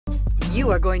You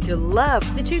are going to love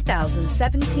the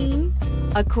 2017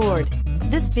 Accord.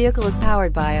 This vehicle is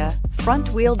powered by a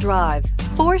front-wheel drive,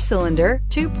 4-cylinder,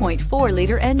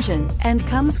 2.4-liter engine, and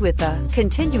comes with a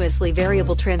continuously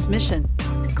variable transmission.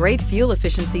 Great fuel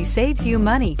efficiency saves you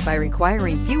money by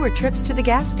requiring fewer trips to the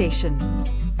gas station.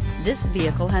 This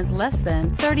vehicle has less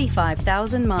than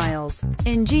 35,000 miles.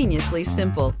 Ingeniously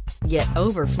simple, yet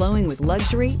overflowing with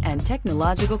luxury and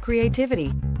technological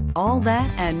creativity. All that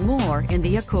and more in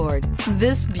the Accord.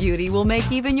 This beauty will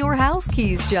make even your house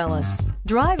keys jealous.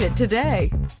 Drive it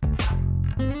today.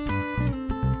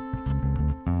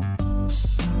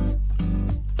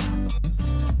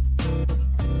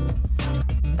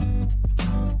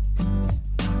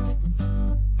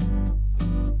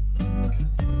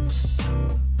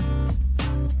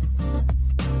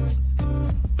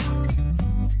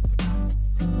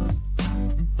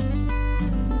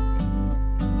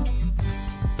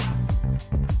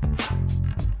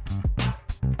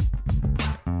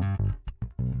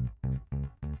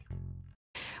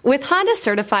 With Honda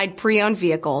certified pre-owned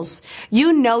vehicles,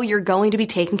 you know you're going to be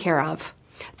taken care of.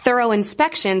 Thorough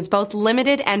inspections, both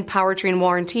limited and powertrain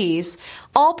warranties,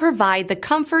 all provide the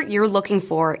comfort you're looking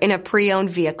for in a pre-owned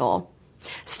vehicle.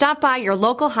 Stop by your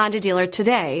local Honda dealer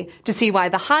today to see why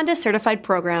the Honda certified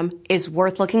program is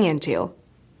worth looking into.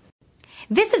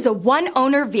 This is a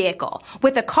one-owner vehicle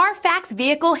with a Carfax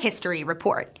Vehicle History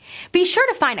Report. Be sure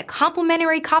to find a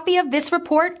complimentary copy of this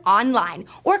report online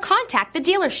or contact the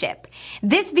dealership.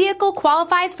 This vehicle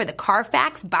qualifies for the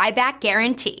Carfax Buyback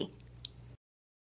Guarantee.